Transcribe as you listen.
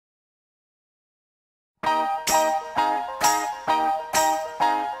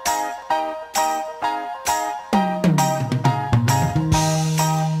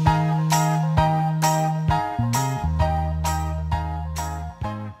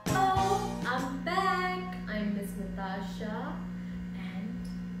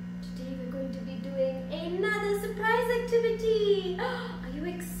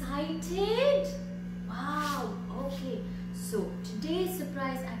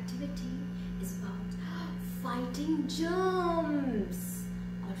activity is about fighting germs.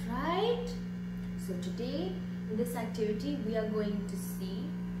 Alright? So today in this activity we are going to see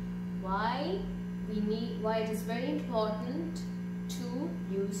why it is very important to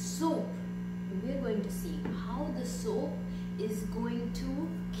use soap. And we are going to see how the soap is going to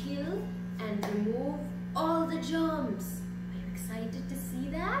kill and remove all the germs. Are you excited to see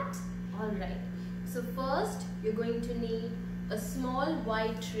that? Alright. So first you're going to need a small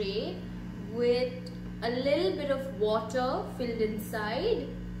white tray with a little bit of water filled inside.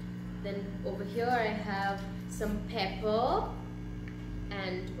 Then over here I have some pepper,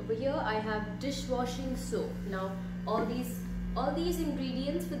 and over here I have dishwashing soap. Now all these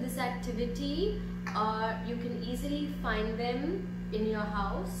ingredients for this activity you can easily find them in your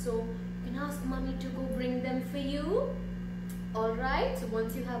house, so you can ask mommy to go bring them for you. Alright, so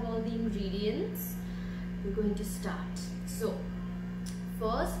once you have all the ingredients, we're going to start. So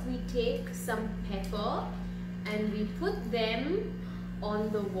first we take some pepper and we put them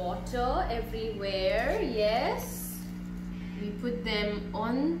on the water everywhere. Yes, we put them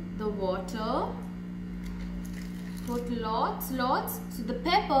on the water. Put lots. So the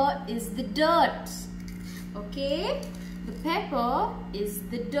pepper is the dirt. Okay, the pepper is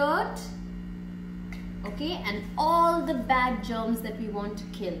the dirt. Okay, and all the bad germs that we want to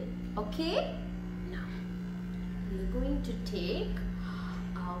kill. Okay, now we're going to take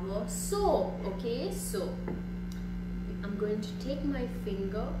our soap. Okay, so I'm going to take my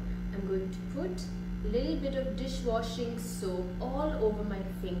finger, I'm going to put a little bit of dishwashing soap all over my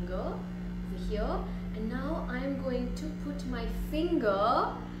finger over here, and now I'm going to put my finger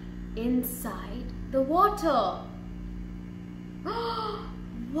inside the water.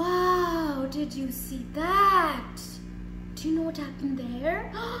 Wow, did you see that? Do you know what happened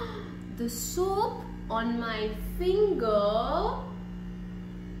there? The soap on my finger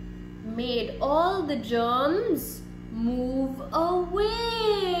made all the germs move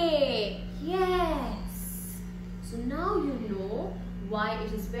away. Yes. So now you know why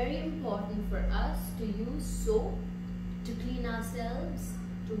it is very important for us to use soap to clean ourselves,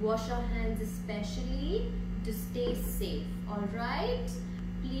 to wash our hands especially, to stay safe. Alright?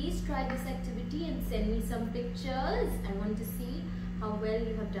 Please try this activity and send me some pictures. I want to see how well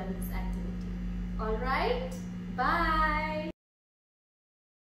you have done this activity. Alright? Bye!